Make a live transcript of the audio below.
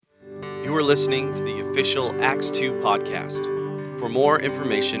You are listening to the official Acts 2 podcast. For more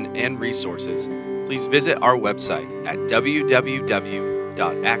information and resources, please visit our website at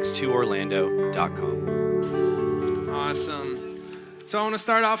www.acts2orlando.com. Awesome. So I want to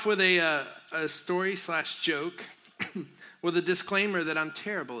start off with a story/joke with a disclaimer that I'm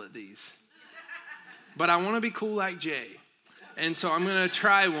terrible at these. But I want to be cool like Jay. And so I'm going to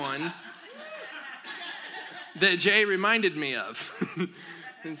try one that Jay reminded me of.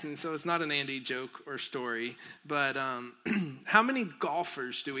 And so it's not an Andy joke or story, but how many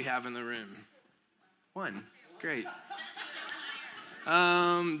golfers do we have in the room? One. Great.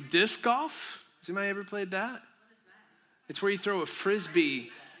 Disc golf? Has anybody ever played that? It's where you throw a frisbee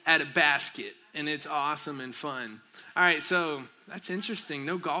at a basket, and it's awesome and fun. All right, so that's interesting.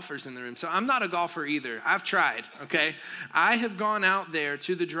 No golfers in the room. So I'm not a golfer either. I've tried, okay? I have gone out there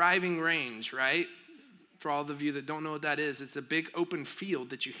to the driving range, right? For all of you that don't know what that is, it's a big open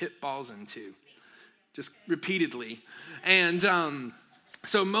field that you hit balls into, just repeatedly. And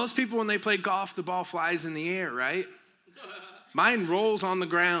so most people, when they play golf, the ball flies in the air, right? Mine rolls on the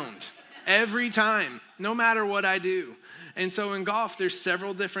ground every time, no matter what I do. And so in golf, there's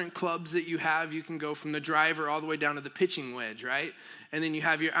several different clubs that you have. You can go from the driver all the way down to the pitching wedge, right? And then you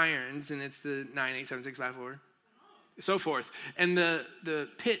have your irons, and it's the 9, 8, 7, 6, 5, 4. So forth. And the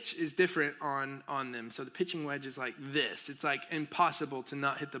pitch is different on them. So the pitching wedge is like this. It's like impossible to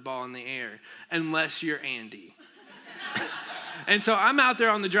not hit the ball in the air unless you're Andy. And so I'm out there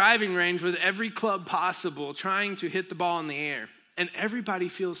on the driving range with every club possible trying to hit the ball in the air. And everybody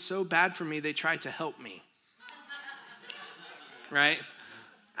feels so bad for me, they try to help me. Right?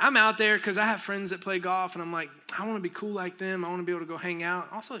 I'm out there because I have friends that play golf, and I'm like, I want to be cool like them. I want to be able to go hang out.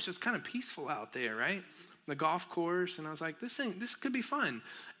 Also, it's just kind of peaceful out there, right? The golf course, and I was like, this could be fun.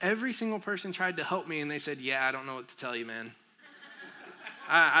 Every single person tried to help me, and they said, yeah, I don't know what to tell you, man.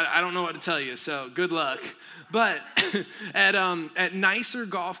 I don't know what to tell you, so good luck. But at nicer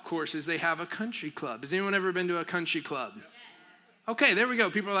golf courses, they have a country club. Has anyone ever been to a country club? Okay, there we go.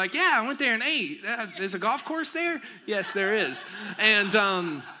 People are like, yeah, I went there and ate. There's a golf course there? Yes, there is.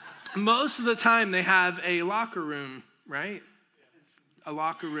 And most of the time, they have a locker room, right? A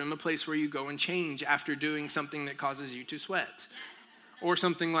locker room, a place where you go and change after doing something that causes you to sweat or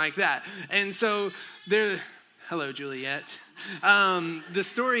something like that. And so hello, Juliet. The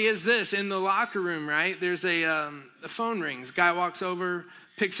story is this: in the locker room, right, there's the phone rings. Guy walks over,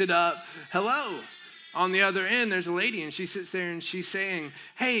 picks it up. Hello. On the other end, there's a lady, and she sits there and she's saying,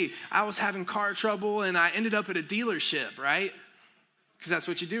 hey, I was having car trouble and I ended up at a dealership, right? Because that's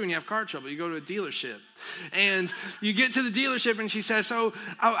what you do when you have car trouble. You go to a dealership. And you get to the dealership, and she says, so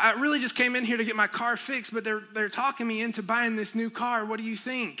I really just came in here to get my car fixed, but they're talking me into buying this new car. What do you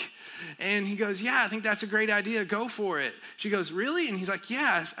think? And he goes, yeah, I think that's a great idea. Go for it. She goes, really? And he's like,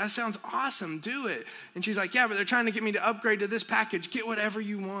 yeah, that sounds awesome. Do it. And she's like, yeah, but they're trying to get me to upgrade to this package. Get whatever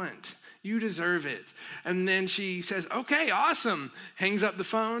you want. You deserve it. And then she says, okay, awesome. Hangs up the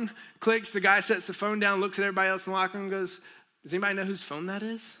phone, clicks. The guy sets the phone down, looks at everybody else in the locker room, and goes, does anybody know whose phone that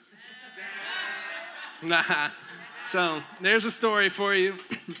is? Nah. So there's a story for you.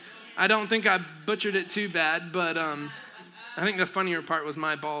 I don't think I butchered it too bad, but I think the funnier part was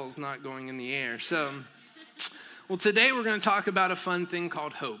my balls not going in the air. So, well, today we're going to talk about a fun thing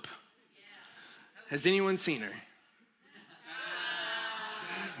called hope. Has anyone seen her?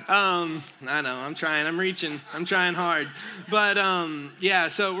 I know, I'm trying hard. But yeah,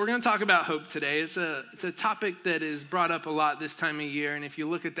 so we're going to talk about hope today. It's a topic that is brought up a lot this time of year. And if you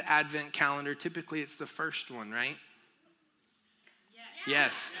look at the Advent calendar, typically it's the first one, right?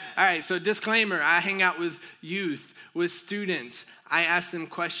 Yes. All right, so disclaimer, I hang out with youth, with students. I ask them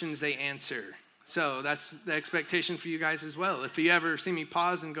questions, they answer. So that's the expectation for you guys as well. If you ever see me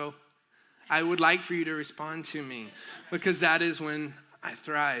pause and go, I would like for you to respond to me, because that is when I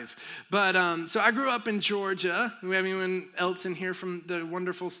thrive. But so I grew up in Georgia. Do we have anyone else in here from the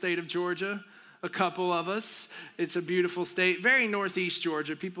wonderful state of Georgia? A couple of us. It's a beautiful state, very northeast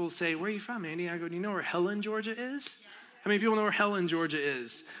Georgia. People say, where are you from, Andy? I go, do you know where Helen, Georgia is? How many people know where Helen, Georgia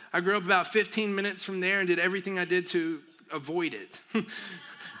is? I grew up about 15 minutes from there and did everything I did to avoid it.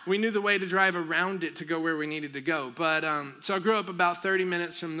 We knew the way to drive around it to go where we needed to go. But so I grew up about 30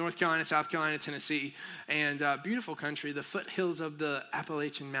 minutes from North Carolina, South Carolina, Tennessee, and beautiful country, the foothills of the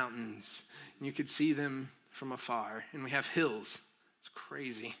Appalachian Mountains. And you could see them from afar. And we have hills. It's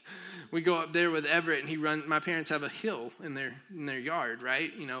crazy. We go up there with Everett, and my parents have a hill in their yard,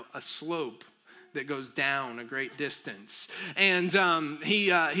 right? You know, a slope that goes down a great distance. And he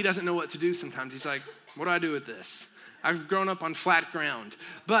doesn't know what to do sometimes. He's like, what do I do with this? I've grown up on flat ground.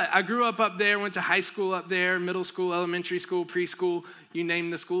 But I grew up there, went to high school up there, middle school, elementary school, preschool, you name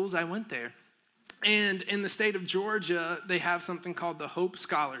the schools, I went there. And in the state of Georgia, they have something called the Hope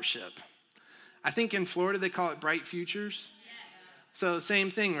Scholarship. I think in Florida, they call it Bright Futures. So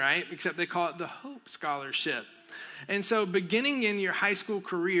same thing, right? Except they call it the Hope Scholarship. And so beginning in your high school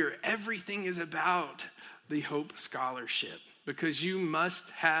career, everything is about the Hope Scholarship because you must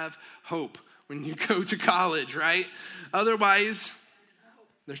have hope when you go to college, right? Otherwise,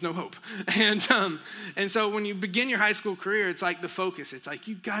 there's no hope. And so when you begin your high school career, it's like the focus. It's like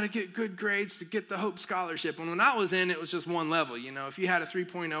you got to get good grades to get the Hope Scholarship. And when I was in, it was just one level. You know, if you had a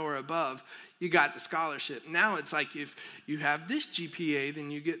 3.0 or above, you got the scholarship. Now it's like if you have this GPA, then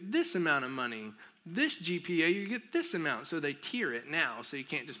you get this amount of money. This GPA, you get this amount. So they tier it now. So you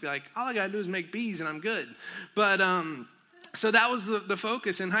can't just be like, all I got to do is make B's and I'm good. But so that was the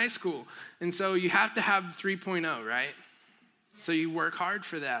focus in high school. And so you have to have the 3.0, right? So you work hard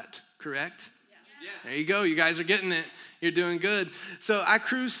for that, correct? Yeah. There you go. You guys are getting it. You're doing good. So I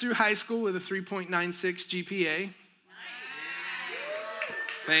cruised through high school with a 3.96 GPA.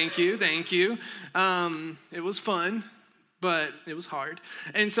 Thank you. It was fun, but it was hard.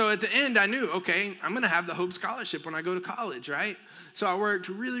 And so at the end, I knew, okay, I'm going to have the Hope Scholarship when I go to college, right? So I worked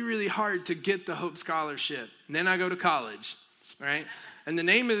really, really hard to get the Hope Scholarship. And then I go to college, right? And the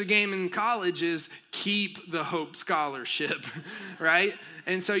name of the game in college is keep the Hope Scholarship, right?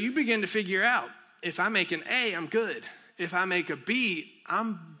 And so you begin to figure out, if I make an A, I'm good. If I make a B,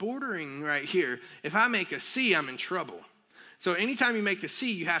 I'm bordering right here. If I make a C, I'm in trouble. So anytime you make a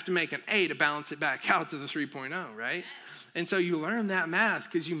C, you have to make an A to balance it back out to the 3.0, right? And so you learn that math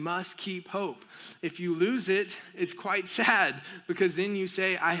because you must keep hope. If you lose it, it's quite sad because then you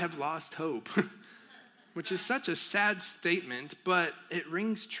say, I have lost hope, which is such a sad statement, but it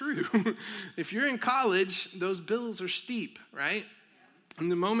rings true. If you're in college, those bills are steep, right?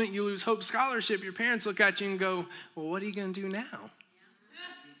 And the moment you lose Hope Scholarship, your parents look at you and go, well, what are you going to do now?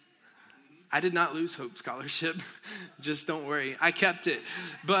 I did not lose Hope Scholarship. Just don't worry. I kept it.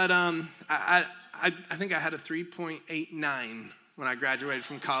 But I think I had a 3.89 when I graduated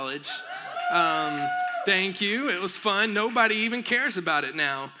from college. Thank you. It was fun. Nobody even cares about it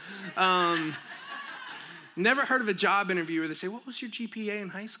now. Never heard of a job interview where they say, what was your GPA in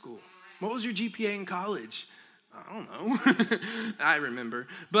high school? What was your GPA in college? I don't know. I remember.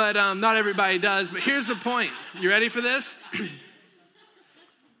 But not everybody does. But here's the point. You ready for this?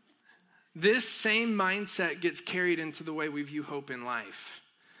 This same mindset gets carried into the way we view hope in life.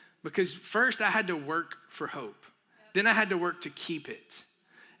 Because first I had to work for hope. Then I had to work to keep it.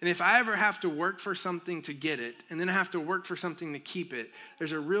 And if I ever have to work for something to get it, and then I have to work for something to keep it,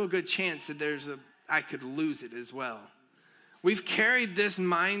 there's a real good chance that I could lose it as well. We've carried this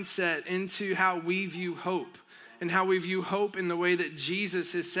mindset into how we view hope. And how we view hope in the way that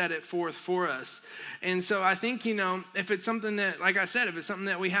Jesus has set it forth for us. And so I think, if it's something that, like I said, if it's something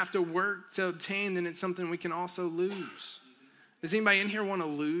that we have to work to obtain, then it's something we can also lose. Does anybody in here want to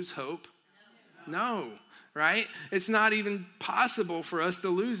lose hope? No, right? It's not even possible for us to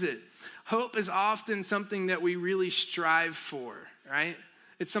lose it. Hope is often something that we really strive for, right?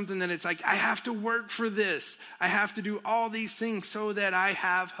 It's something that it's like, I have to work for this. I have to do all these things so that I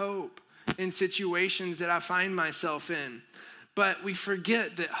have hope in situations that I find myself in. But we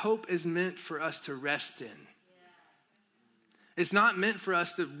forget that hope is meant for us to rest in. It's not meant for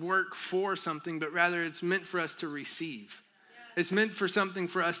us to work for something, but rather it's meant for us to receive. It's meant for something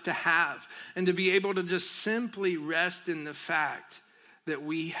for us to have and to be able to just simply rest in the fact that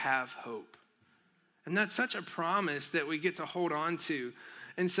we have hope. And that's such a promise that we get to hold on to.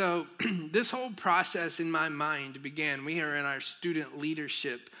 And so this whole process in my mind began. We are in our student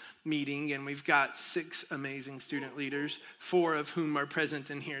leadership meeting, and we've got 6 amazing student leaders, 4 of whom are present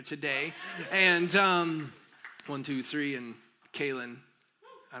in here today. And 1, 2, 3, and Kalen,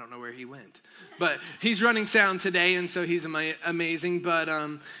 I don't know where he went, but he's running sound today, and so he's amazing.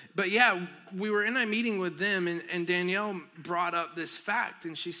 But yeah, we were in a meeting with them, and Danielle brought up this fact,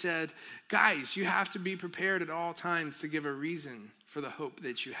 and she said, guys, you have to be prepared at all times to give a reason for the hope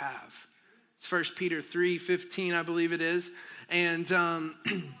that you have. It's 1 Peter 3:15, I believe it is. And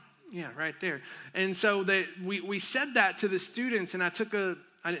yeah, right there. And so we said that to the students, and I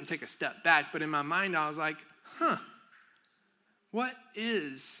didn't take a step back, but in my mind I was like, what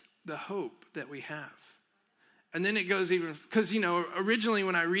is the hope that we have? And then it goes even, because, originally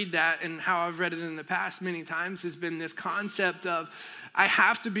when I read that, and how I've read it in the past many times, has been this concept of, I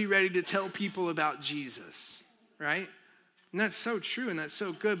have to be ready to tell people about Jesus, right? And that's so true and that's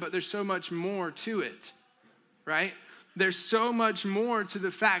so good, but there's so much more to it, right? there's so much more to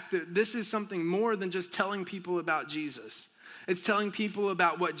the fact that this is something more than just telling people about Jesus. It's telling people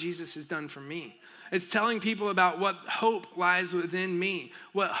about what Jesus has done for me. It's telling people about what hope lies within me,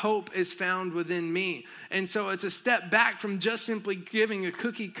 what hope is found within me. And so it's a step back from just simply giving a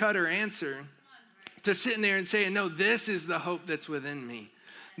cookie cutter answer to sitting there and saying, no, this is the hope that's within me.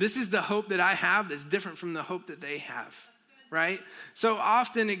 This is the hope that I have that's different from the hope that they have, right? So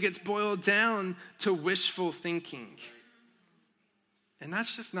often it gets boiled down to wishful thinking. And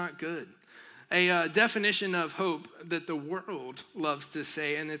that's just not good. A definition of hope that the world loves to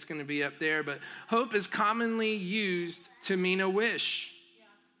say, and it's going to be up there, but hope is commonly used to mean a wish.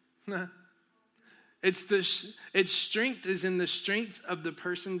 Yeah. Its strength is in the strength of the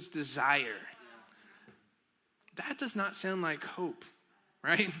person's desire. That does not sound like hope,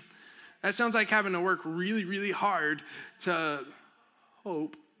 right? That sounds like having to work really, really hard to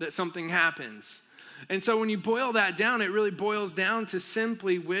hope that something happens. And so when you boil that down, it really boils down to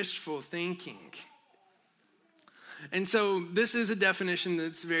simply wishful thinking. And so this is a definition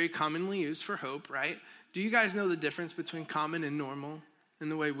that's very commonly used for hope, right? Do you guys know the difference between common and normal in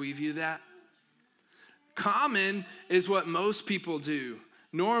the way we view that? Common is what most people do.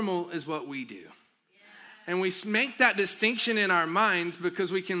 Normal is what we do. And we make that distinction in our minds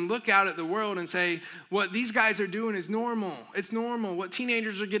because we can look out at the world and say, what these guys are doing is normal. It's normal. What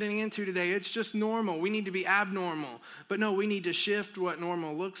teenagers are getting into today, it's just normal. We need to be abnormal. But no, we need to shift what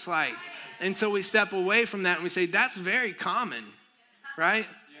normal looks like. And so we step away from that and we say, that's very common, right?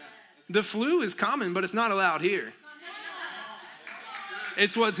 The flu is common, but it's not allowed here.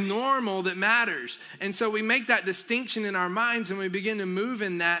 It's what's normal that matters. And so we make that distinction in our minds and we begin to move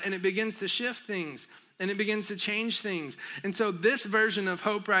in that, and it begins to shift things. And it begins to change things. And so this version of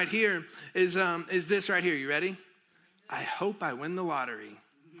hope right here is this right here. You ready? I hope I win the lottery.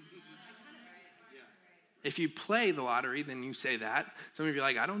 If you play the lottery, then you say that. Some of you are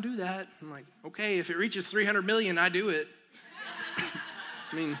like, I don't do that. I'm like, okay, if it reaches 300 million, I do it.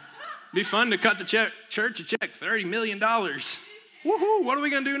 I mean, it'd be fun to cut the church a check, $30 million. Woohoo, what are we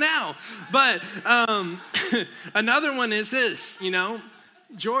going to do now? But another one is this,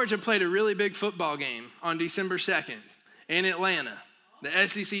 Georgia played a really big football game on December 2nd in Atlanta, the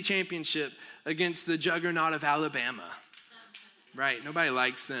SEC championship against the juggernaut of Alabama. Right, nobody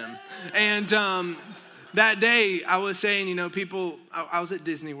likes them. And that day I was saying, I was at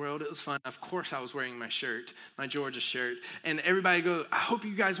Disney World. It was fun. Of course I was wearing my shirt, my Georgia shirt. And everybody goes, I hope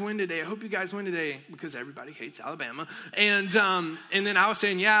you guys win today. I hope you guys win today, because everybody hates Alabama. And then I was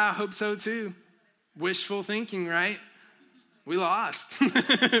saying, yeah, I hope so too. Wishful thinking, right? We lost.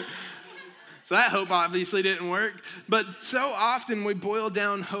 So that hope obviously didn't work. But so often we boil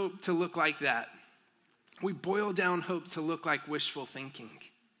down hope to look like that. We boil down hope to look like wishful thinking.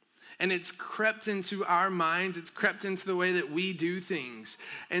 And it's crept into our minds. It's crept into the way that we do things.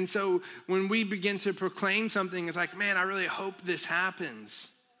 And so when we begin to proclaim something, it's like, man, I really hope this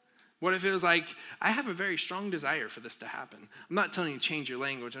happens. What if it was like, I have a very strong desire for this to happen? I'm not telling you to change your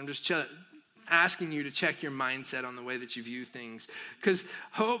language. I'm just asking you to check your mindset on the way that you view things. Because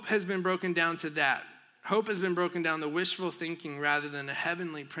hope has been broken down to that. Hope has been broken down to wishful thinking rather than a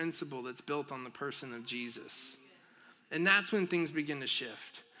heavenly principle that's built on the person of Jesus. And that's when things begin to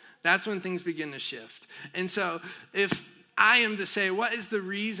shift. That's when things begin to shift. And so if I am to say, what is the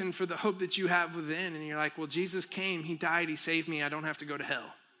reason for the hope that you have within? And you're like, well, Jesus came, he died, he saved me, I don't have to go to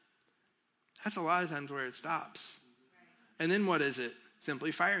hell. That's a lot of times where it stops. And then what is it?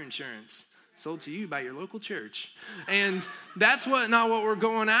 Simply fire insurance. Sold to you by your local church. And that's not what we're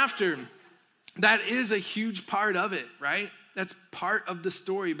going after. That is a huge part of it, right? That's part of the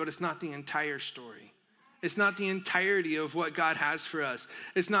story, but it's not the entire story. It's not the entirety of what God has for us.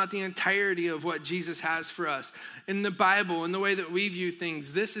 It's not the entirety of what Jesus has for us. In the Bible, in the way that we view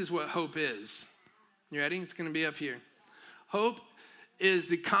things, this is what hope is. You ready? It's going to be up here. Hope is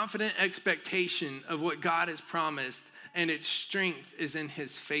the confident expectation of what God has promised, and its strength is in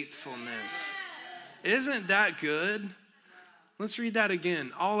his faithfulness. Isn't that good? Let's read that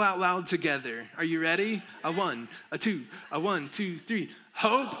again, all out loud together. Are you ready? A one, a two, a 1, 2, 3.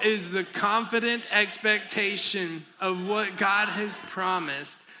 Hope is the confident expectation of what God has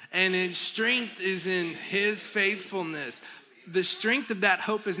promised, and its strength is in his faithfulness. The strength of that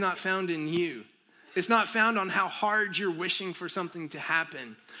hope is not found in you. It's not found on how hard you're wishing for something to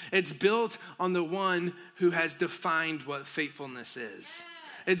happen. It's built on the one who has defined what faithfulness is.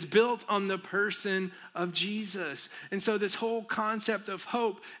 It's built on the person of Jesus. And so this whole concept of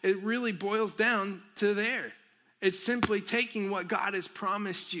hope, it really boils down to there. It's simply taking what God has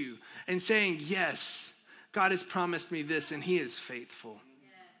promised you and saying, yes, God has promised me this, and he is faithful.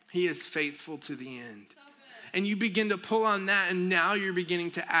 He is faithful to the end. And you begin to pull on that, and now you're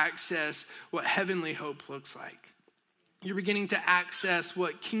beginning to access what heavenly hope looks like. You're beginning to access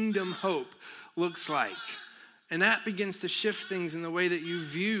what kingdom hope looks like. And that begins to shift things in the way that you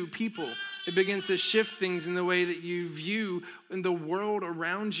view people. It begins to shift things in the way that you view in the world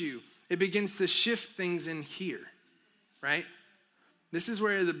around you. It begins to shift things in here, right? This is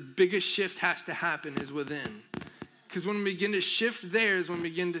where the biggest shift has to happen, is within. Because when we begin to shift there is when we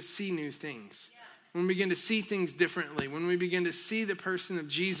begin to see new things. When we begin to see things differently. When we begin to see the person of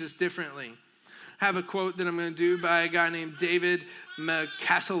Jesus differently. I have a quote that I'm going to do by a guy named David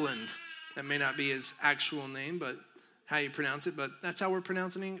McCasland. That may not be his actual name, but how you pronounce it, but that's how we're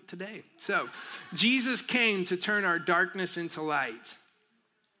pronouncing it today. So, Jesus came to turn our darkness into light.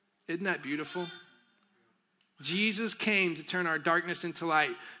 Isn't that beautiful? Jesus came to turn our darkness into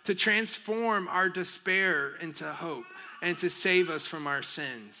light, to transform our despair into hope, and to save us from our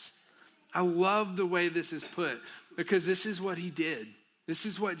sins. I love the way this is put, because this is what he did. This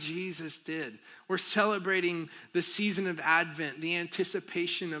is what Jesus did. We're celebrating the season of Advent, the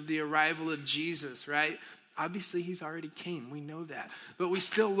anticipation of the arrival of Jesus, right? Obviously, he's already came. We know that. But we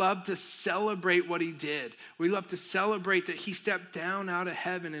still love to celebrate what he did. We love to celebrate that he stepped down out of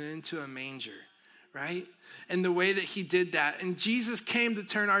heaven and into a manger, right? And the way that he did that. And Jesus came to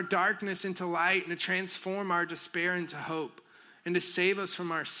turn our darkness into light and to transform our despair into hope and to save us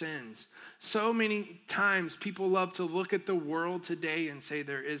from our sins. So many times people love to look at the world today and say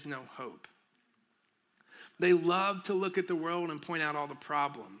there is no hope. They love to look at the world and point out all the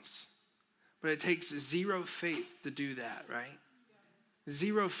problems. But it takes zero faith to do that, right?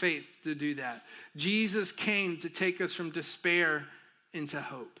 Zero faith to do that. Jesus came to take us from despair into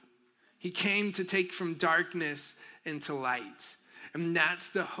hope. He came to take from darkness into light. And that's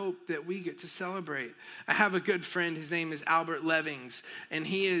the hope that we get to celebrate. I have a good friend. His name is Albert Levings. And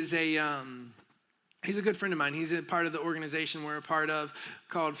he is he's a good friend of mine. He's a part of the organization we're a part of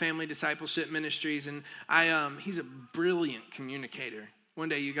called Family Discipleship Ministries. And he's a brilliant communicator. One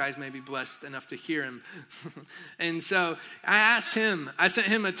day you guys may be blessed enough to hear him. And so I sent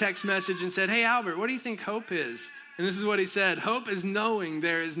him a text message and said, "Hey, Albert, what do you think hope is?" And this is what he said: "Hope is knowing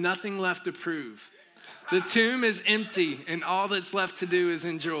there is nothing left to prove. The tomb is empty, and all that's left to do is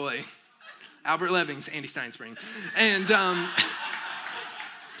enjoy." Albert Levings, Andy Steinspring. And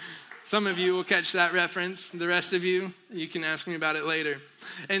some of you will catch that reference. The rest of you, you can ask me about it later.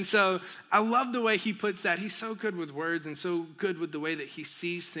 And so I love the way he puts that. He's so good with words and so good with the way that he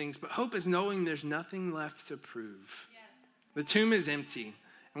sees things. But hope is knowing there's nothing left to prove. Yes. The tomb is empty,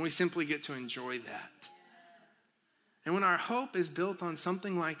 and we simply get to enjoy that. And when our hope is built on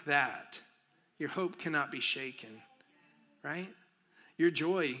something like that, your hope cannot be shaken, right? Your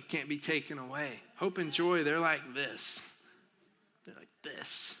joy can't be taken away. Hope and joy, they're like this. They're like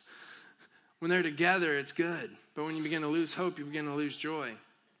this. When they're together, it's good. But when you begin to lose hope, you begin to lose joy.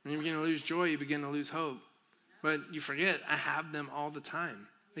 When you begin to lose joy, you begin to lose hope. But you forget, I have them all the time.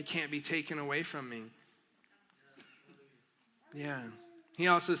 They can't be taken away from me. Yeah. He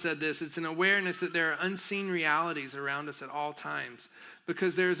also said this: it's an awareness that there are unseen realities around us at all times,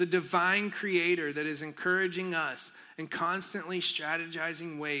 because there's a divine creator that is encouraging us and constantly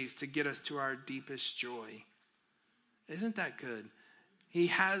strategizing ways to get us to our deepest joy. Isn't that good? He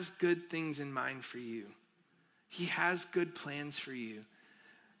has good things in mind for you. He has good plans for you.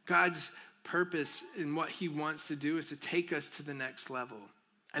 God's purpose in what he wants to do is to take us to the next level,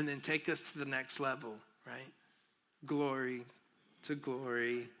 and then take us to the next level, right? Glory to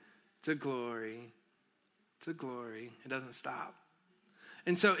glory, to glory, to glory. It doesn't stop.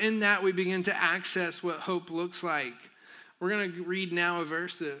 And so in that, we begin to access what hope looks like. We're going to read now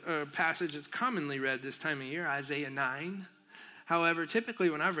a passage that's commonly read this time of year, Isaiah 9. However, typically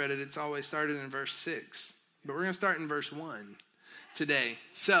when I've read it, it's always started in verse 6. But we're going to start in verse 1 today.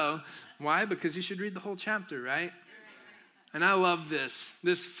 So, why? Because you should read the whole chapter, right? And I love this.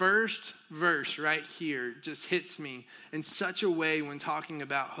 This first verse right here just hits me in such a way when talking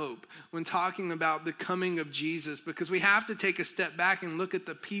about hope, when talking about the coming of Jesus, because we have to take a step back and look at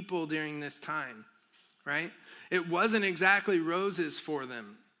the people during this time, right? It wasn't exactly roses for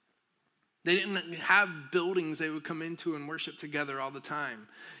them. They didn't have buildings they would come into and worship together all the time.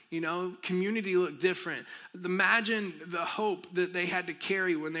 You know, community looked different. Imagine the hope that they had to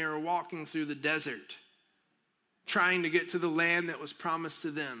carry when they were walking through the desert, trying to get to the land that was promised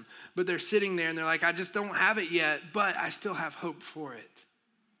to them. But they're sitting there and they're like, I just don't have it yet, but I still have hope for it.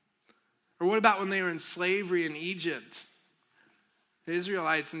 Or what about when they were in slavery in Egypt? The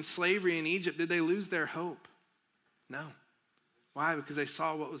Israelites in slavery in Egypt, did they lose their hope? No. Why? Because they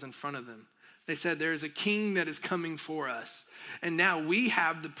saw what was in front of them. They said, there is a king that is coming for us. And now we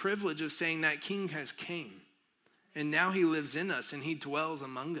have the privilege of saying that king has came. And now he lives in us and he dwells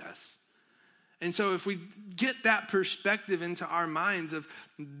among us. And so if we get that perspective into our minds of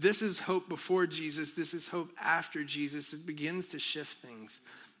this is hope before Jesus, this is hope after Jesus, it begins to shift things,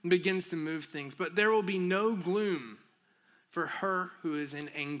 it begins to move things. But there will be no gloom for her who is in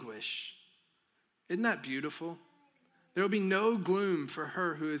anguish. Isn't that beautiful? There will be no gloom for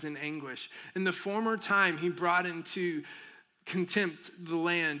her who is in anguish. In the former time, he brought into contempt the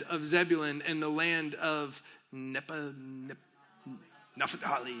land of Zebulun and the land of Naphtali.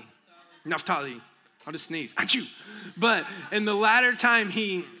 I'll just sneeze. Achoo! But in the latter time,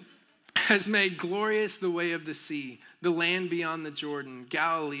 he has made glorious the way of the sea, the land beyond the Jordan,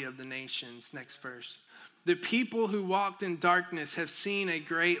 Galilee of the nations. Next verse. The people who walked in darkness have seen a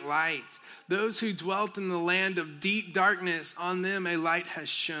great light. Those who dwelt in the land of deep darkness, on them a light has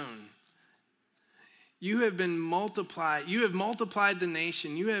shone. You have been multiplied. You have multiplied the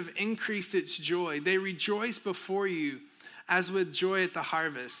nation. You have increased its joy. They rejoice before you as with joy at the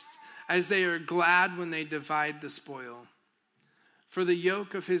harvest, as they are glad when they divide the spoil. For the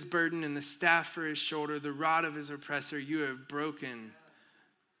yoke of his burden and the staff for his shoulder, the rod of his oppressor, you have broken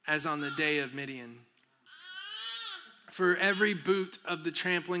as on the day of Midian. For every boot of the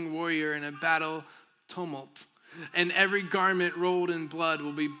trampling warrior in a battle tumult, and every garment rolled in blood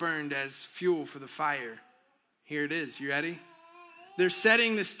will be burned as fuel for the fire. Here it is. You ready? They're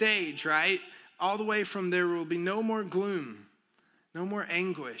setting the stage, right? All the way from there will be no more gloom, no more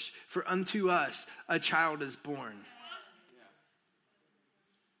anguish. For unto us a child is born.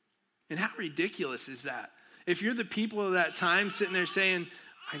 And how ridiculous is that? If you're the people of that time sitting there saying,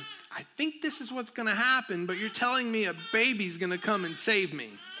 I think this is what's going to happen, but you're telling me a baby's going to come and save me,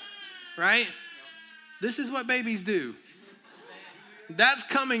 right? This is what babies do. That's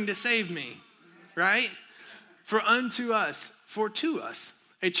coming to save me, right? For unto us, for to us,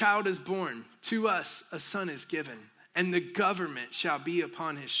 a child is born. To us, a son is given. And the government shall be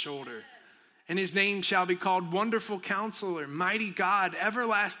upon his shoulder. And his name shall be called Wonderful Counselor, Mighty God,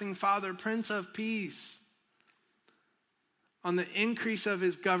 Everlasting Father, Prince of Peace. On the increase of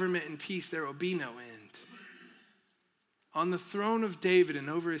his government and peace, there will be no end. On the throne of David and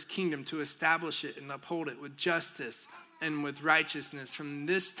over his kingdom, to establish it and uphold it with justice and with righteousness from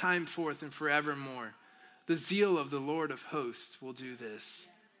this time forth and forevermore. The zeal of the Lord of hosts will do this.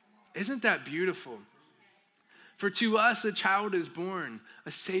 Isn't that beautiful? For to us a child is born,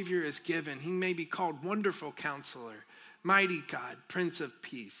 a Savior is given. He may be called Wonderful Counselor, Mighty God, Prince of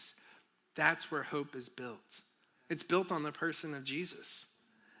Peace. That's where hope is built. It's built on the person of Jesus.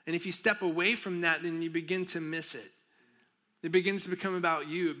 And if you step away from that, then you begin to miss it. It begins to become about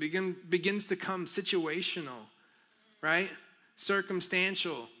you. It begins to become situational, right?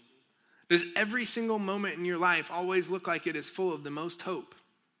 Circumstantial. Does every single moment in your life always look like it is full of the most hope?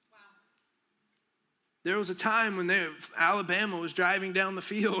 Wow. There was a time when Alabama was driving down the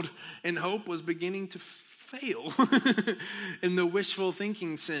field and hope was beginning to fail in the wishful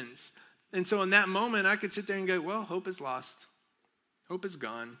thinking sense. And so in that moment, I could sit there and go, well, hope is lost. Hope is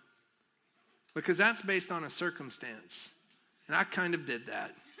gone. Because that's based on a circumstance. And I kind of did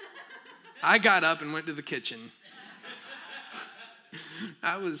that. I got up and went to the kitchen.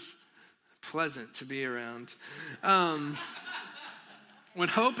 I was pleasant to be around. When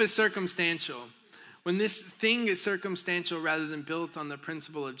hope is circumstantial, when this thing is circumstantial rather than built on the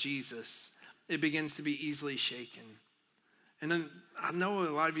principle of Jesus, it begins to be easily shaken. And then I know a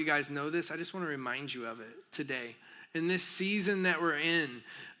lot of you guys know this. I just want to remind you of it today. In this season that we're in,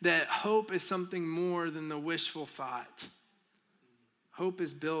 that hope is something more than the wishful thought. Hope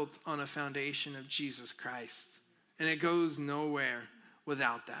is built on a foundation of Jesus Christ. And it goes nowhere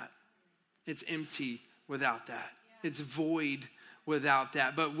without that. It's empty without that. It's void without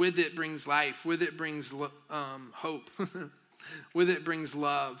that. But with it brings life. With it brings hope. With it brings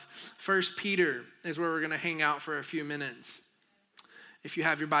love. 1 Peter is where we're going to hang out for a few minutes. If you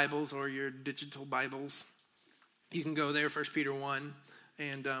have your Bibles or your digital Bibles, you can go there, 1 Peter 1,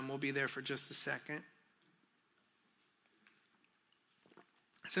 and we'll be there for just a second.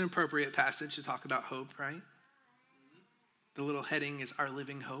 It's an appropriate passage to talk about hope, right? The little heading is Our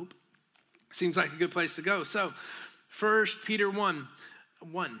Living Hope. Seems like a good place to go. So, 1 Peter 1.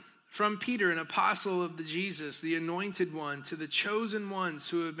 From Peter, an apostle of the Jesus, the anointed one, to the chosen ones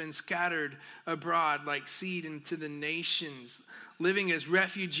who have been scattered abroad like seed into the nations, living as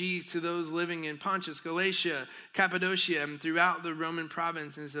refugees to those living in Pontus, Galatia, Cappadocia, and throughout the Roman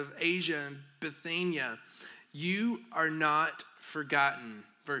provinces of Asia and Bithynia. You are not forgotten.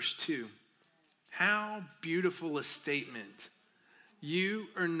 Verse 2. How beautiful a statement. You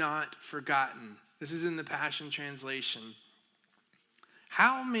are not forgotten. This is in the Passion Translation.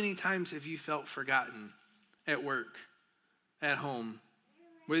 How many times have you felt forgotten at work, at home,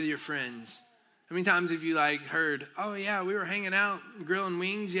 with your friends? How many times have you heard, oh yeah, we were hanging out grilling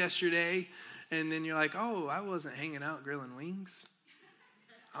wings yesterday, and then you're like, oh, I wasn't hanging out grilling wings.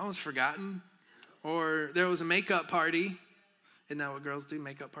 I was forgotten. Or there was a makeup party. Isn't that what girls do,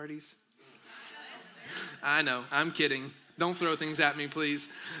 makeup parties? I know, I'm kidding. Don't throw things at me, please.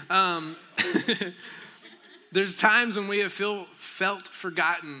 There's times when we have felt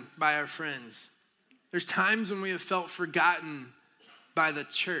forgotten by our friends. There's times when we have felt forgotten by the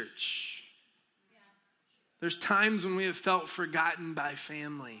church. There's times when we have felt forgotten by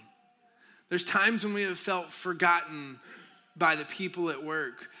family. There's times when we have felt forgotten by the people at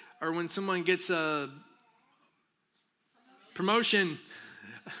work, or when someone gets a promotion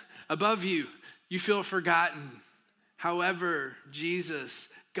above you, you feel forgotten. However,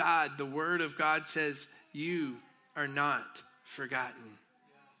 Jesus, God, the Word of God says, you are not forgotten.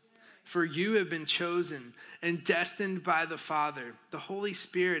 For you have been chosen and destined by the Father. The Holy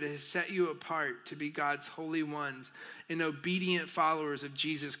Spirit has set you apart to be God's holy ones and obedient followers of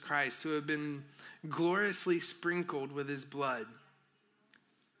Jesus Christ, who have been gloriously sprinkled with his blood.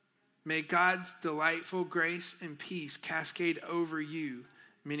 May God's delightful grace and peace cascade over you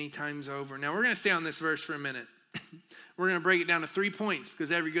many times over. Now we're going to stay on this verse for a minute. We're going to break it down to 3 points,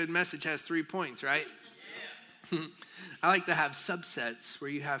 because every good message has 3 points, right? Yeah. I like to have subsets where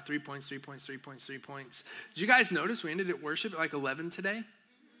you have 3 points, 3 points, 3 points, 3 points. Did you guys notice we ended at worship at 11 today?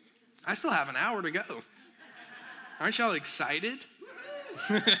 I still have an hour to go. Aren't y'all excited?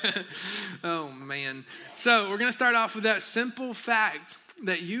 Oh, man. So we're going to start off with that simple fact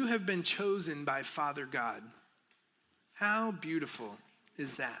that you have been chosen by Father God. How beautiful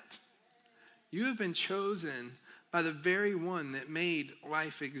is that? You have been chosen by the very one that made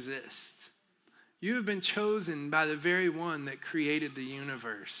life exist. You have been chosen by the very one that created the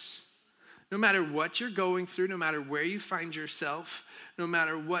universe. No matter what you're going through, no matter where you find yourself, no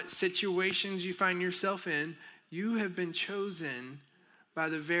matter what situations you find yourself in, you have been chosen by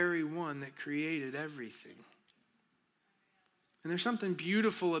the very one that created everything. And there's something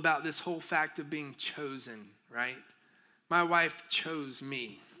beautiful about this whole fact of being chosen, right? My wife chose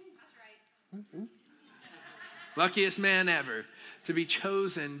me. That's right. Luckiest man ever to be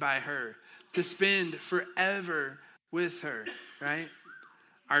chosen by her, to spend forever with her, right?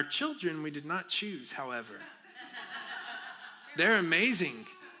 Our children we did not choose, however. They're amazing,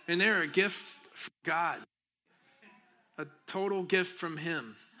 and they're a gift from God, a total gift from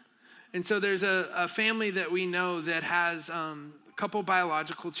him. And so there's a family that we know that has a couple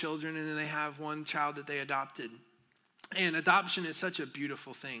biological children, and then they have one child that they adopted. And adoption is such a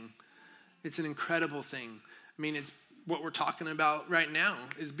beautiful thing. It's an incredible thing. I mean, it's what we're talking about right now,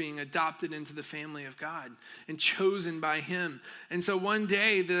 is being adopted into the family of God and chosen by him. And so one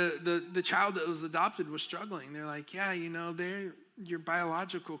day, the child that was adopted was struggling. They're like, yeah, they're your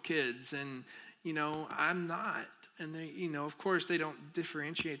biological kids, and, I'm not. And they, of course, they don't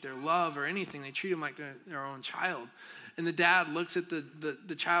differentiate their love or anything. They treat them like their own child. And the dad looks at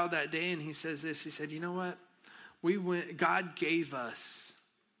the child that day, and he says this. He said, you know what? God gave us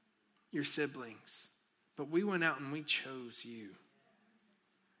your siblings, but we went out and we chose you.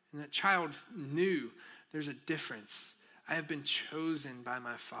 And that child knew there's a difference. I have been chosen by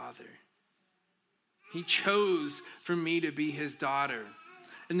my Father. He chose for me to be his daughter.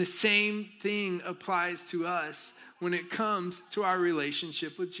 And the same thing applies to us when it comes to our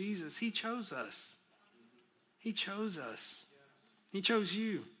relationship with Jesus. He chose us. He chose us. He chose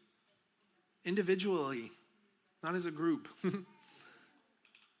you individually, not as a group.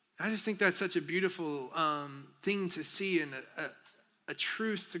 I just think that's such a beautiful thing to see, and a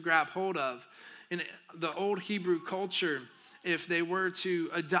truth to grab hold of. In the old Hebrew culture, if they were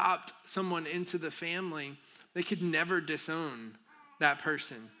to adopt someone into the family, they could never disown that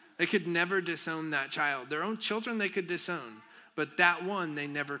person. They could never disown that child. Their own children they could disown, but that one they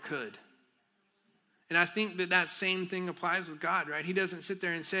never could. And I think that same thing applies with God, right? He doesn't sit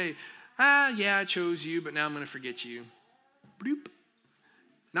there and say, yeah, I chose you, but now I'm going to forget you. Bloop.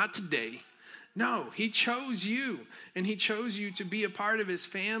 Not today. No, he chose you, and he chose you to be a part of his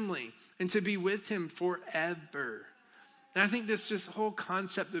family and to be with him forever. And I think this whole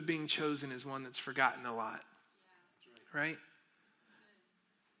concept of being chosen is one that's forgotten a lot, right?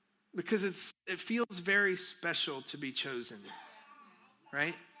 Because it feels very special to be chosen,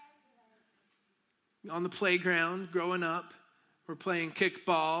 right? On the playground, growing up, we're playing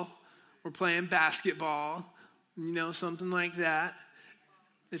kickball, we're playing basketball, something like that.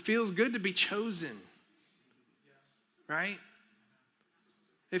 It feels good to be chosen, right?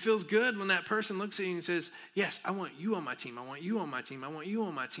 It feels good when that person looks at you and says, yes, I want you on my team. I want you on my team. I want you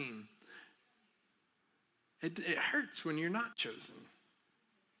on my team. It hurts when you're not chosen.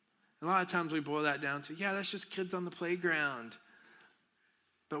 A lot of times we boil that down to, yeah, that's just kids on the playground.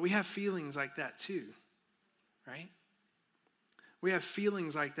 But we have feelings like that too, right? We have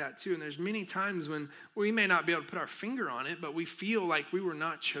feelings like that too. And there's many times when we may not be able to put our finger on it, but we feel like we were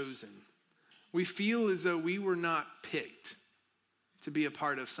not chosen. We feel as though we were not picked to be a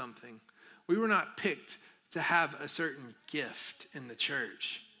part of something. We were not picked to have a certain gift in the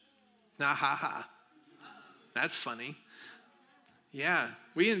church. Ha ha. That's funny. Yeah,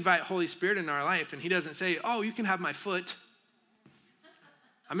 we invite Holy Spirit in our life, and he doesn't say, oh, you can have my foot.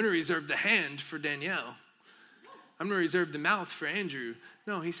 I'm going to reserve the hand for Danielle. I'm going to reserve the mouth for Andrew.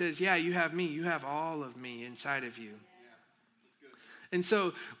 No, he says, yeah, you have me. You have all of me inside of you. And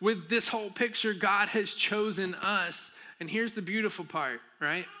so with this whole picture, God has chosen us. And here's the beautiful part,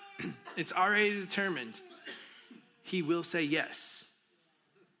 right? It's already determined. He will say yes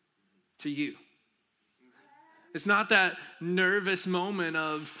to you. It's not that nervous moment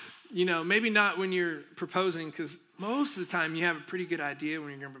of, maybe not when you're proposing, because most of the time you have a pretty good idea when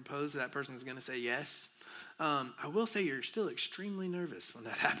you're going to propose that person's going to say yes. I will say you're still extremely nervous when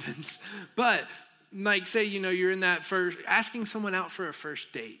that happens. But like say, you're in that first, asking someone out for a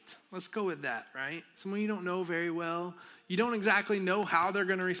first date. Let's go with that, right? Someone you don't know very well. You don't exactly know how they're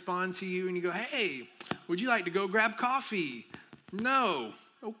going to respond to you. And you go, hey, would you like to go grab coffee? No.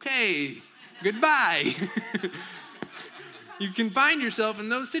 Okay. Goodbye. You can find yourself in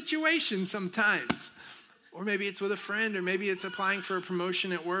those situations sometimes. Or maybe it's with a friend, or maybe it's applying for a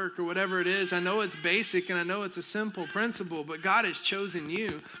promotion at work, or whatever it is. I know it's basic and I know it's a simple principle, but God has chosen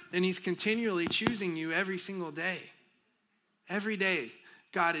you, and he's continually choosing you every single day. Every day,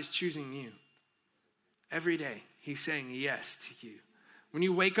 God is choosing you. Every day, he's saying yes to you. When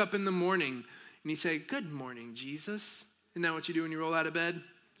you wake up in the morning and you say, good morning, Jesus. Isn't that what you do when you roll out of bed?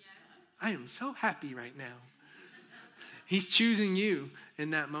 I am so happy right now. He's choosing you in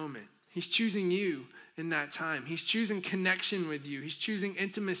that moment. He's choosing you in that time. He's choosing connection with you. He's choosing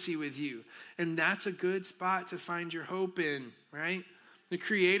intimacy with you. And that's a good spot to find your hope in, right? The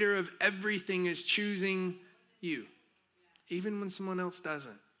creator of everything is choosing you. Even when someone else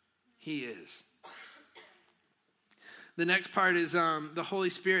doesn't, he is. The next part is the Holy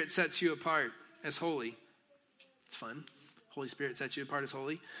Spirit sets you apart as holy. It's fun. Holy Spirit sets you apart as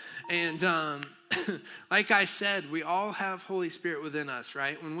holy. And like I said, we all have Holy Spirit within us,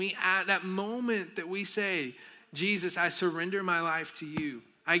 right? When we, at that moment that we say, Jesus, I surrender my life to you.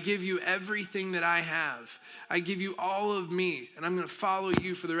 I give you everything that I have. I give you all of me, and I'm going to follow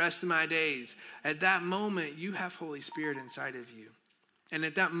you for the rest of my days. At that moment, you have Holy Spirit inside of you. And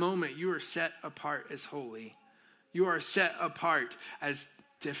at that moment, you are set apart as holy. You are set apart as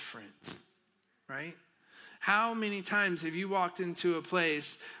different, right? How many times have you walked into a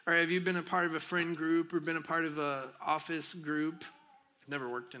place, or have you been a part of a friend group or been a part of an office group? I've never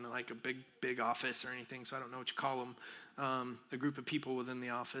worked in like a big office or anything, so I don't know what you call them. A group of people within the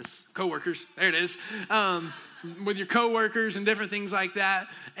office. Coworkers, there it is. With your coworkers and different things like that.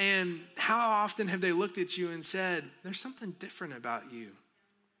 And how often have they looked at you and said, there's something different about you?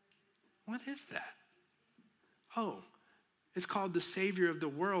 What is that? Oh, it's called the Savior of the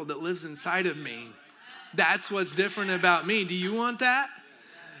world that lives inside of me. That's what's different about me. Do you want that?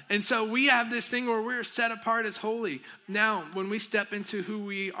 And so we have this thing where we're set apart as holy. Now, when we step into who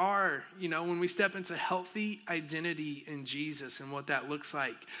we are, when we step into healthy identity in Jesus and what that looks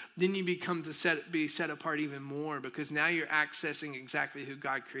like, then you become to be set apart even more, because now you're accessing exactly who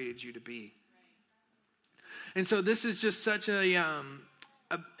God created you to be. And so this is just such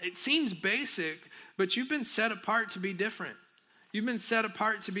it seems basic, but you've been set apart to be different. You've been set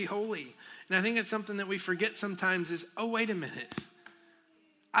apart to be holy. And I think it's something that we forget sometimes is, oh, wait a minute.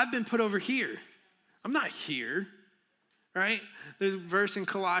 I've been put over here. I'm not here, right? There's a verse in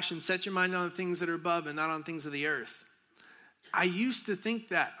Colossians, set your mind on the things that are above and not on things of the earth. I used to think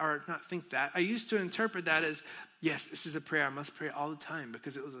that, or not think that. I used to interpret that as, yes, this is a prayer I must pray all the time,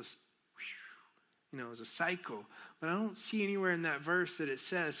 because it was it was a cycle. But I don't see anywhere in that verse that it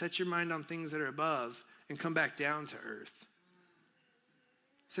says, set your mind on things that are above and come back down to earth.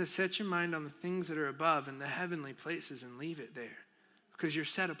 It says, set your mind on the things that are above in the heavenly places and leave it there. Because you're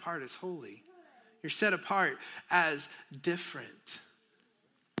set apart as holy. You're set apart as different.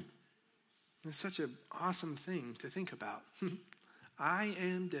 It's such an awesome thing to think about. I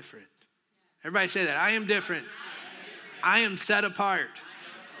am different. Everybody say that. I am different. I am set apart.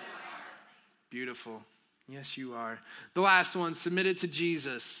 Beautiful. Yes, you are. The last one, submitted to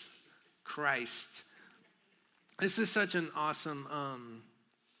Jesus Christ. This is such an awesome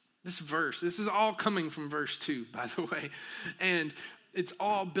this is all coming from verse 2, by the way. And it's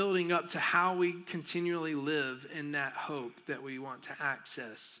all building up to how we continually live in that hope that we want to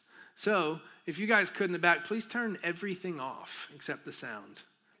access. So if you guys could in the back, please turn everything off except the sound.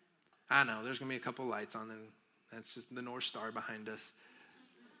 I know, there's going to be a couple lights on, and that's just the North Star behind us.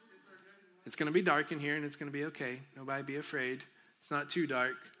 It's going to be dark in here, and it's going to be okay. Nobody be afraid. It's not too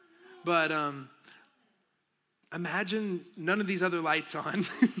dark. But imagine none of these other lights on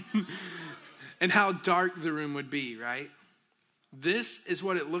and how dark the room would be, right? This is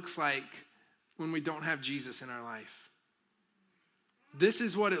what it looks like when we don't have Jesus in our life. This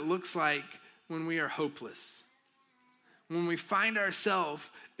is what it looks like when we are hopeless. When we find ourselves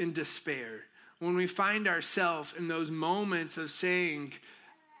in despair. When we find ourselves in those moments of saying,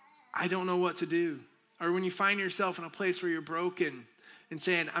 I don't know what to do. Or when you find yourself in a place where you're broken and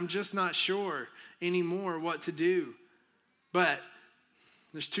saying, I'm just not sure anymore what to do. But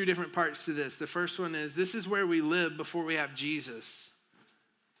there's two different parts to this. The first one is, this is where we live before we have Jesus,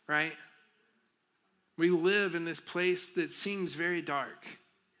 right? We live in this place that seems very dark.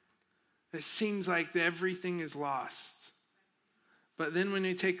 It seems like everything is lost. But then when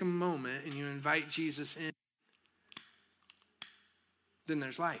you take a moment and you invite Jesus in, then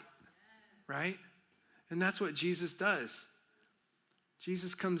there's light, right? And that's what Jesus does.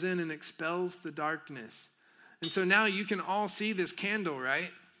 Jesus comes in and expels the darkness. And so now you can all see this candle,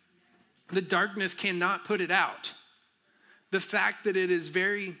 right? The darkness cannot put it out. The fact that it is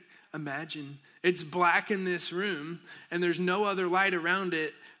imagine, it's black in this room and there's no other light around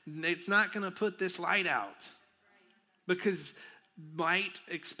it, it's not going to put this light out. Because light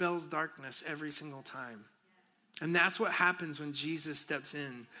expels darkness every single time. And that's what happens when Jesus steps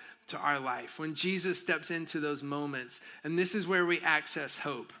in to our life, when Jesus steps into those moments. And this is where we access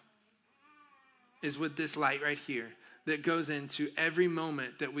hope, is with this light right here that goes into every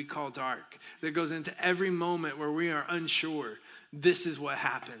moment that we call dark, that goes into every moment where we are unsure. This is what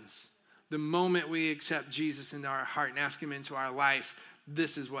happens. The moment we accept Jesus into our heart and ask him into our life,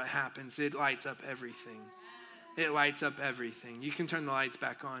 this is what happens. It lights up everything. It lights up everything. You can turn the lights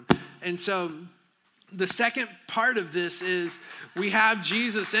back on. And so the second part of this is we have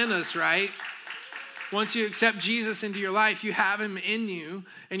Jesus in us, right? Once you accept Jesus into your life, you have him in you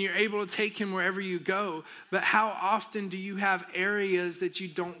and you're able to take him wherever you go. But how often do you have areas that you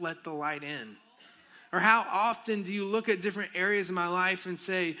don't let the light in? Or how often do you look at different areas of my life and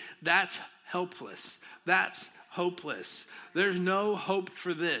say, that's helpless, that's hopeless. There's no hope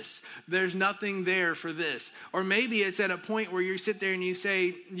for this. There's nothing there for this. Or maybe it's at a point where you sit there and you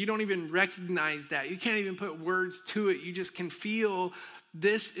say, you don't even recognize that. You can't even put words to it. You just can feel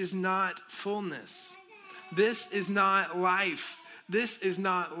this is not fullness. This is not life. This is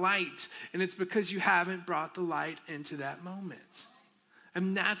not light. And it's because you haven't brought the light into that moment.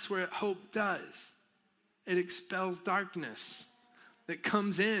 And that's where hope does. It expels darkness. It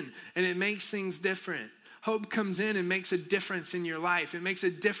comes in and it makes things different. Hope comes in and makes a difference in your life. It makes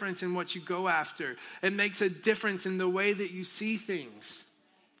a difference in what you go after. It makes a difference in the way that you see things.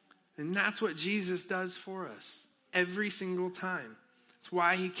 And that's what Jesus does for us every single time. It's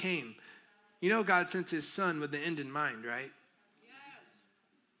why he came. You know, God sent his son with the end in mind, right? Yes.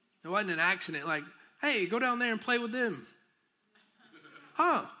 It wasn't an accident like, hey, go down there and play with them.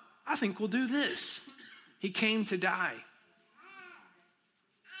 Oh, I think we'll do this. He came to die.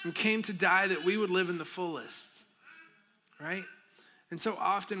 And came to die that we would live in the fullest, right? And so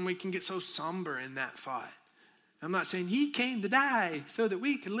often we can get so somber in that thought. I'm not saying he came to die so that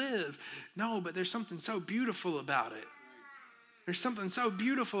we could live. No, but there's something so beautiful about it. There's something so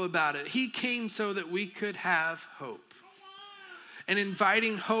beautiful about it. He came so that we could have hope. And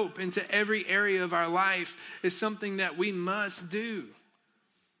inviting hope into every area of our life is something that we must do.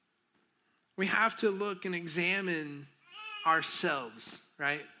 We have to look and examine ourselves,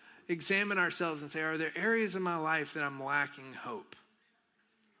 right? Examine ourselves and say, are there areas in my life that I'm lacking hope?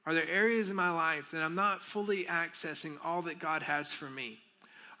 Are there areas in my life that I'm not fully accessing all that God has for me?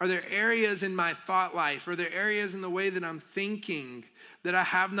 Are there areas in my thought life? Are there areas in the way that I'm thinking that I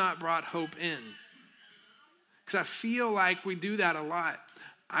have not brought hope in? Because I feel like we do that a lot.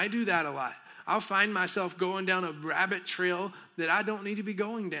 I do that a lot. I'll find myself going down a rabbit trail that I don't need to be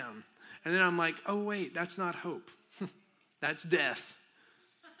going down. And then I'm like, oh wait, that's not hope. That's death.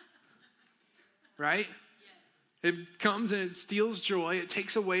 Right? Yes. It comes and it steals joy. It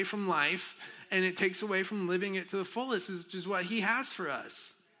takes away from life. And it takes away from living it to the fullest, which is what he has for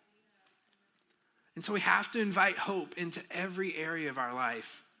us. And so we have to invite hope into every area of our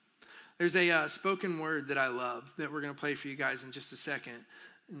life. There's a spoken word that I love that we're going to play for you guys in just a second.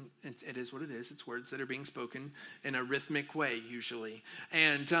 And it is what it is. It's words that are being spoken in a rhythmic way usually.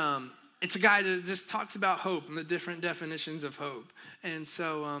 And it's a guy that just talks about hope and the different definitions of hope. And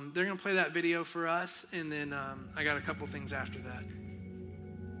so they're going to play that video for us, and then I got a couple things after that.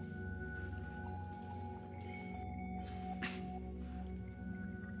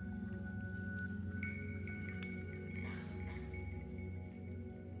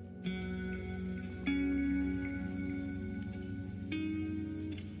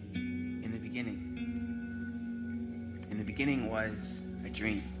 In the beginning was a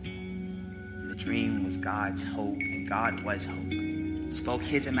dream. And the dream was God's hope, and God was hope. Spoke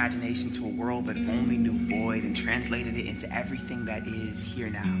his imagination to a world that only knew void and translated it into everything that is here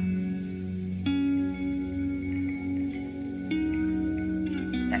now.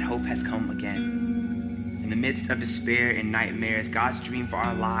 That hope has come again. In the midst of despair and nightmares, God's dream for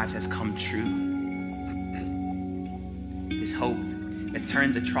our lives has come true. This hope that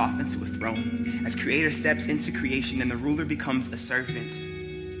turns a trough into a throne, as creator steps into creation and the ruler becomes a servant.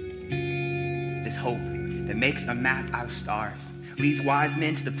 This hope that makes a map out of stars, leads wise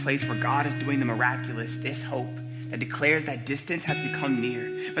men to the place where God is doing the miraculous. This hope that declares that distance has become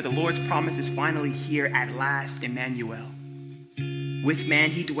near, but the Lord's promise is finally here at last, Emmanuel. With man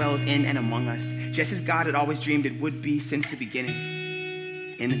he dwells in and among us, just as God had always dreamed it would be since the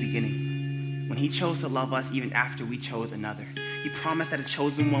beginning. In the beginning, when he chose to love us even after we chose another, he promised that a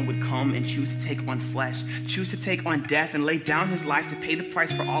chosen one would come and choose to take on flesh, choose to take on death, and lay down his life to pay the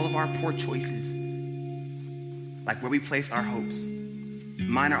price for all of our poor choices. Like where we place our hopes.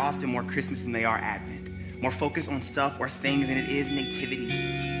 Mine are often more Christmas than they are Advent, more focused on stuff or things than it is nativity.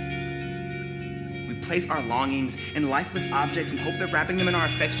 We place our longings in lifeless objects and hope that wrapping them in our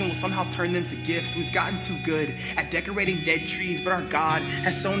affection will somehow turn them to gifts. We've gotten too good at decorating dead trees, but our God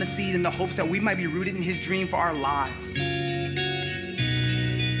has sown a seed in the hopes that we might be rooted in his dream for our lives.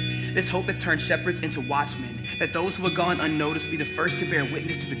 This hope that turns shepherds into watchmen, that those who have gone unnoticed be the first to bear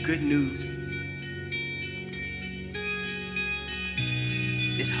witness to the good news.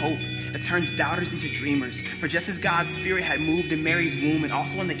 This hope that turns doubters into dreamers, for just as God's Spirit had moved in Mary's womb and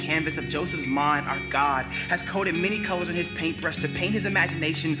also on the canvas of Joseph's mind, our God has coated many colors on his paintbrush to paint his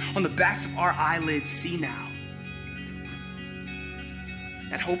imagination on the backs of our eyelids. See now.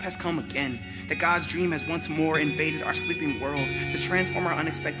 That hope has come again, that God's dream has once more invaded our sleeping world to transform our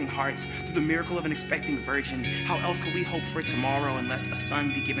unexpecting hearts through the miracle of an expecting virgin. How else could we hope for tomorrow unless a son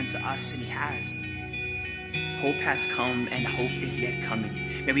be given to us? And he has. Hope has come and hope is yet coming.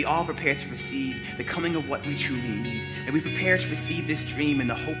 May we all prepare to receive the coming of what we truly need. May we prepare to receive this dream and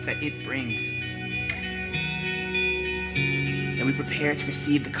the hope that it brings. May we prepare to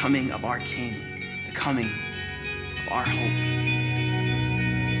receive the coming of our King, the coming of our hope.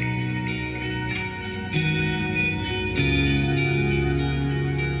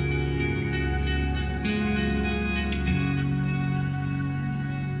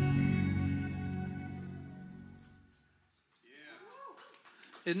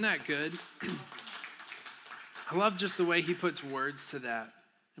 Isn't that good? I love just the way he puts words to that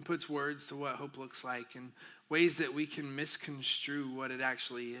and puts words to what hope looks like and ways that we can misconstrue what it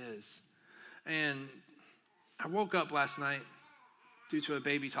actually is. And I woke up last night due to a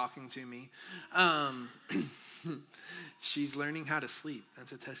baby talking to me. She's learning how to sleep.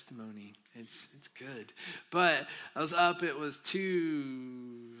 That's a testimony. It's good. But I was up. It was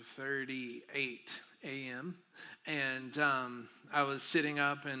 2:38 a.m. And I was sitting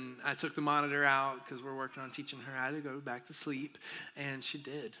up and I took the monitor out because we're working on teaching her how to go back to sleep. And she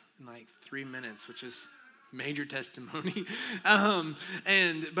did in like 3 minutes, which is major testimony.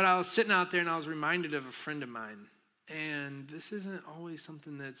 But I was sitting out there and I was reminded of a friend of mine. And this isn't always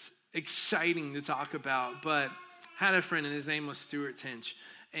something that's exciting to talk about, but I had a friend and his name was Stuart Tinch.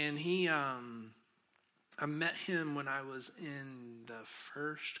 And I met him when I was in the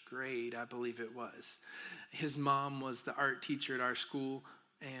first grade, I believe it was. His mom was the art teacher at our school,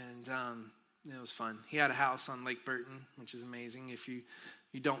 and it was fun. He had a house on Lake Burton, which is amazing. If you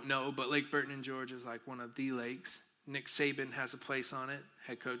don't know, but Lake Burton in Georgia is like one of the lakes. Nick Saban has a place on it,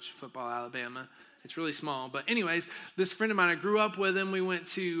 head coach, football, Alabama. It's really small. But anyways, this friend of mine, I grew up with him. We went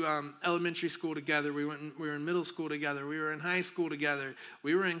to elementary school together. We were in middle school together. We were in high school together.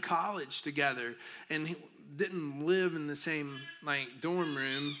 We were in college together. And he didn't live in the same dorm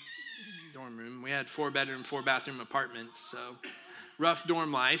room. We had 4-bedroom, 4-bathroom apartments, so rough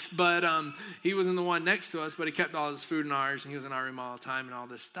dorm life. But he was in the one next to us, but he kept all his food in ours, and he was in our room all the time and all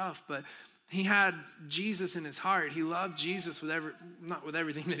this stuff. But he had Jesus in his heart. He loved Jesus not with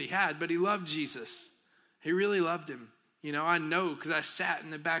everything that he had, but he loved Jesus. He really loved him. You know, I know because I sat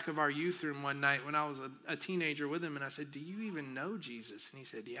in the back of our youth room one night when I was a teenager with him, and I said, "Do you even know Jesus?" And he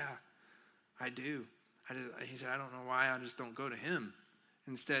said, "Yeah, I do." He said, "I don't know why, I just don't go to him."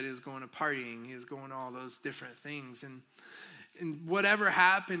 Instead, he was going to partying. He was going to all those different things. And whatever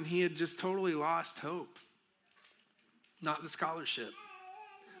happened, he had just totally lost hope. Not the scholarship,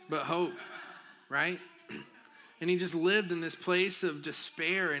 but hope, right? And he just lived in this place of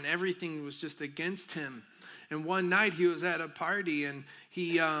despair, and everything was just against him. And one night he was at a party, and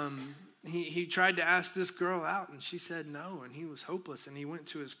he tried to ask this girl out, and she said no, and he was hopeless, and he went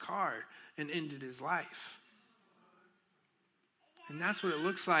to his car and ended his life. And that's what it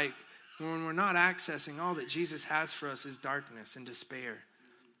looks like when we're not accessing all that Jesus has for us is darkness and despair.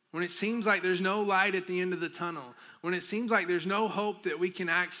 When it seems like there's no light at the end of the tunnel. When it seems like there's no hope that we can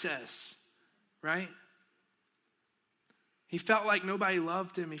access, right? He felt like nobody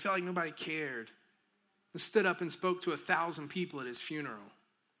loved him. He felt like nobody cared. He stood up and spoke to 1,000 people at his funeral.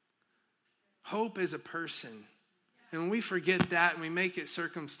 Hope is a person. And when we forget that and we make it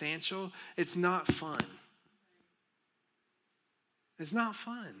circumstantial, it's not fun. It's not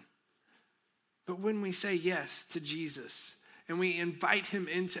fun. But when we say yes to Jesus and we invite him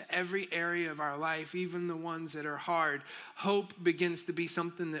into every area of our life, even the ones that are hard, hope begins to be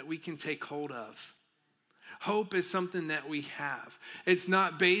something that we can take hold of. Hope is something that we have. It's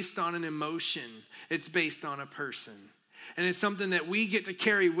not based on an emotion. It's based on a person. And it's something that we get to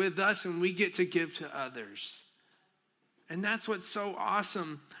carry with us and we get to give to others. And that's what's so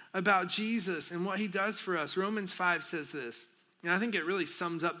awesome about Jesus and what he does for us. Romans 5 says this. And I think it really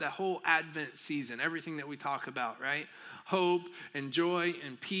sums up that whole Advent season, everything that we talk about, right? Hope and joy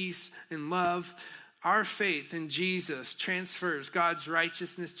and peace and love. Our faith in Jesus transfers God's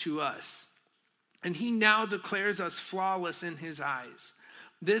righteousness to us. And he now declares us flawless in his eyes.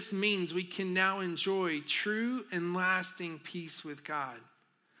 This means we can now enjoy true and lasting peace with God.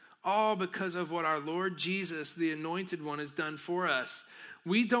 All because of what our Lord Jesus, the Anointed One, has done for us.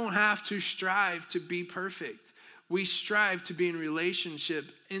 We don't have to strive to be perfect. We strive to be in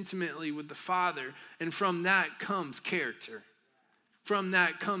relationship intimately with the Father, and from that comes character. From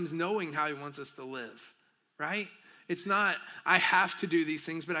that comes knowing how he wants us to live, right? It's not, I have to do these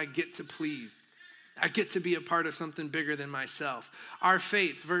things, but I get to please. I get to be a part of something bigger than myself. Our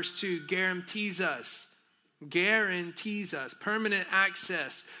faith, verse 2, guarantees us permanent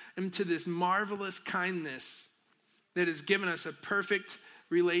access into this marvelous kindness that has given us a perfect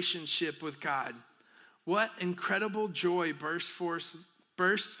relationship with God. What incredible joy bursts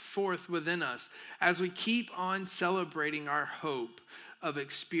forth within us as we keep on celebrating our hope of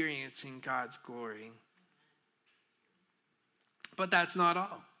experiencing God's glory. But that's not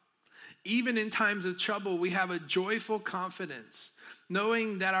all. Even in times of trouble, we have a joyful confidence,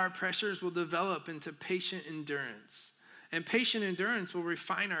 knowing that our pressures will develop into patient endurance. And patient endurance will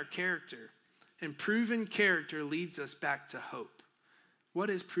refine our character. And proven character leads us back to hope.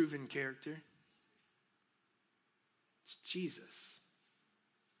 What is proven character? It's Jesus,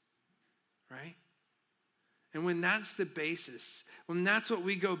 right? And when that's the basis, when that's what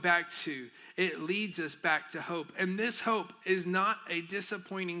we go back to, it leads us back to hope. And this hope is not a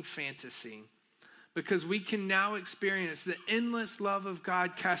disappointing fantasy, because we can now experience the endless love of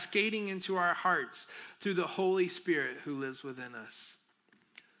God cascading into our hearts through the Holy Spirit who lives within us.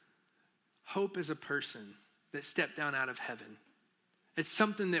 Hope is a person that stepped down out of heaven. It's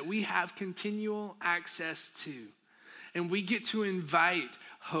something that we have continual access to. And we get to invite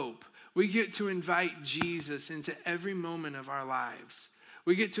hope. We get to invite Jesus into every moment of our lives.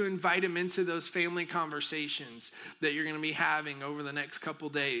 We get to invite him into those family conversations that you're going to be having over the next couple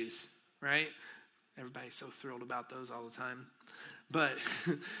days, right? Everybody's so thrilled about those all the time. But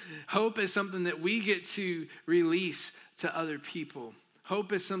hope is something that we get to release to other people.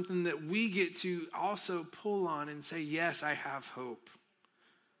 Hope is something that we get to also pull on and say, yes, I have hope.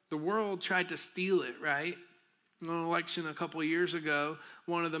 The world tried to steal it, right? In an election a couple of years ago,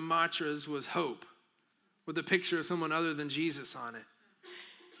 one of the mantras was hope, with a picture of someone other than Jesus on it.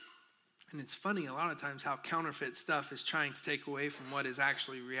 And it's funny a lot of times how counterfeit stuff is trying to take away from what is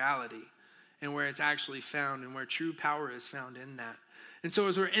actually reality and where it's actually found and where true power is found in that. And so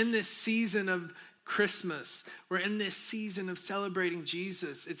as we're in this season of Christmas, we're in this season of celebrating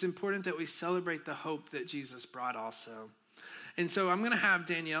Jesus, it's important that we celebrate the hope that Jesus brought also. And so I'm going to have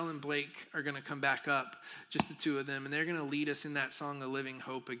Danielle and Blake are going to come back up, just the two of them, and they're going to lead us in that song, The Living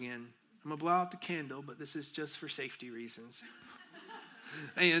Hope, again. I'm going to blow out the candle, but this is just for safety reasons.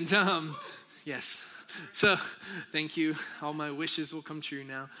 And yes, so thank you. All my wishes will come true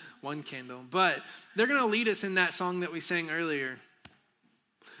now. One candle. But they're going to lead us in that song that we sang earlier,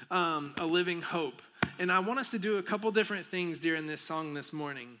 A Living Hope. And I want us to do a couple different things during this song this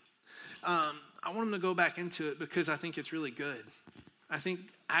morning. I want them to go back into it because I think it's really good. I think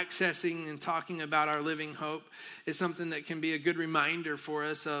accessing and talking about our living hope is something that can be a good reminder for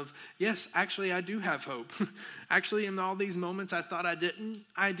us of, yes, actually I do have hope. Actually, in all these moments I thought I didn't,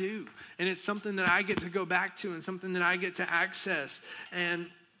 I do. And it's something that I get to go back to and something that I get to access. And,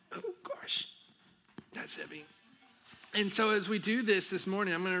 oh gosh, that's heavy. And so as we do this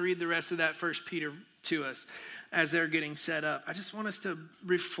morning, I'm going to read the rest of that 1 Peter to us as they're getting set up. I just want us to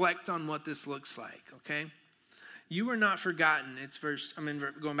reflect on what this looks like, okay? You are not forgotten.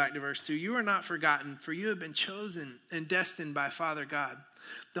 Going back to verse 2. You are not forgotten, for you have been chosen and destined by Father God.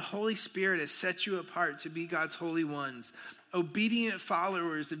 The Holy Spirit has set you apart to be God's holy ones, obedient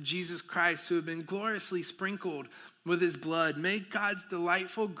followers of Jesus Christ who have been gloriously sprinkled with his blood. May God's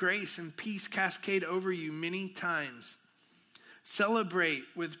delightful grace and peace cascade over you many times. Celebrate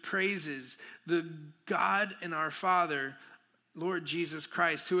with praises the God and our Father, Lord Jesus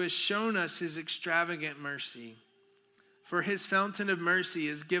Christ, who has shown us his extravagant mercy. For his fountain of mercy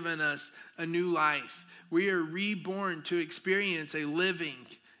has given us a new life. We are reborn to experience a living,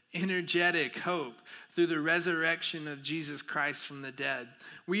 energetic hope through the resurrection of Jesus Christ from the dead.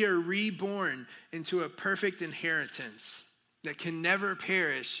 We are reborn into a perfect inheritance that can never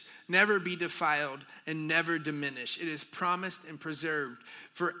perish, never be defiled, and never diminish. It is promised and preserved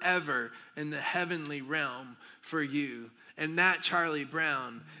forever in the heavenly realm for you. And that, Charlie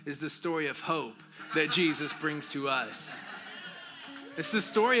Brown, is the story of hope that Jesus brings to us. It's the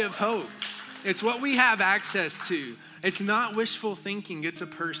story of hope. It's what we have access to. It's not wishful thinking, it's a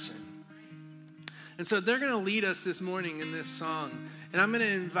person. And so they're going to lead us this morning in this song. And I'm going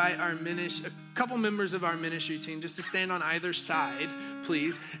to invite a couple members of our ministry team just to stand on either side,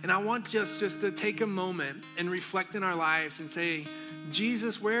 please. And I want just to take a moment and reflect in our lives and say,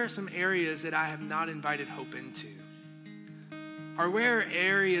 Jesus, where are some areas that I have not invited hope into? Or where are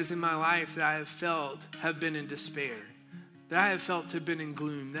areas in my life that I have felt have been in despair, that I have felt to have been in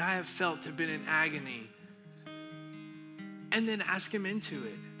gloom, that I have felt to have been in agony? And then ask him into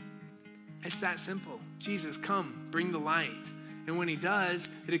it. It's that simple. Jesus, come, bring the light. And when he does,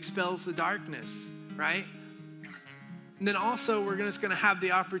 it expels the darkness, right? And then also we're just going to have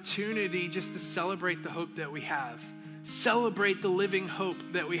the opportunity just to celebrate the hope that we have. Celebrate the living hope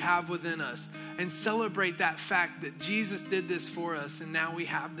that we have within us, and celebrate that fact that Jesus did this for us and now we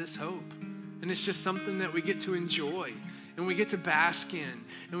have this hope. And it's just something that we get to enjoy and we get to bask in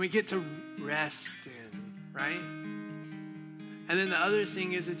and we get to rest in, right? And then the other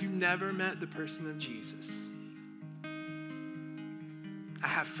thing is, if you've never met the person of Jesus, I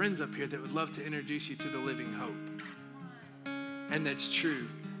have friends up here that would love to introduce you to the living hope. And that's true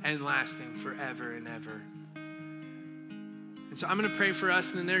and lasting forever and ever. And so I'm going to pray for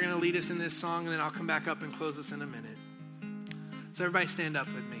us, and then they're going to lead us in this song, and then I'll come back up and close us in a minute. So everybody stand up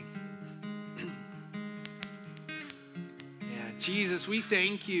with me. Yeah, Jesus, we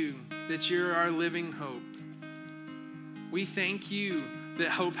thank you that you're our living hope. We thank you that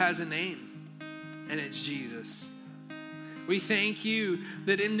hope has a name, and it's Jesus. We thank you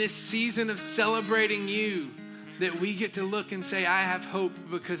that in this season of celebrating you, that we get to look and say, I have hope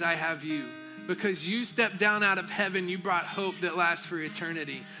because I have you. Because you stepped down out of heaven, you brought hope that lasts for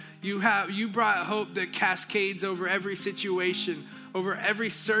eternity. You brought hope that cascades over every situation, over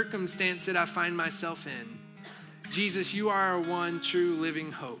every circumstance that I find myself in. Jesus, you are our one true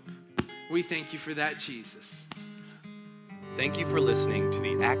living hope. We thank you for that, Jesus. Thank you for listening to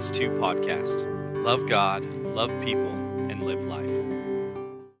the Acts 2 podcast. Love God, love people, and live life.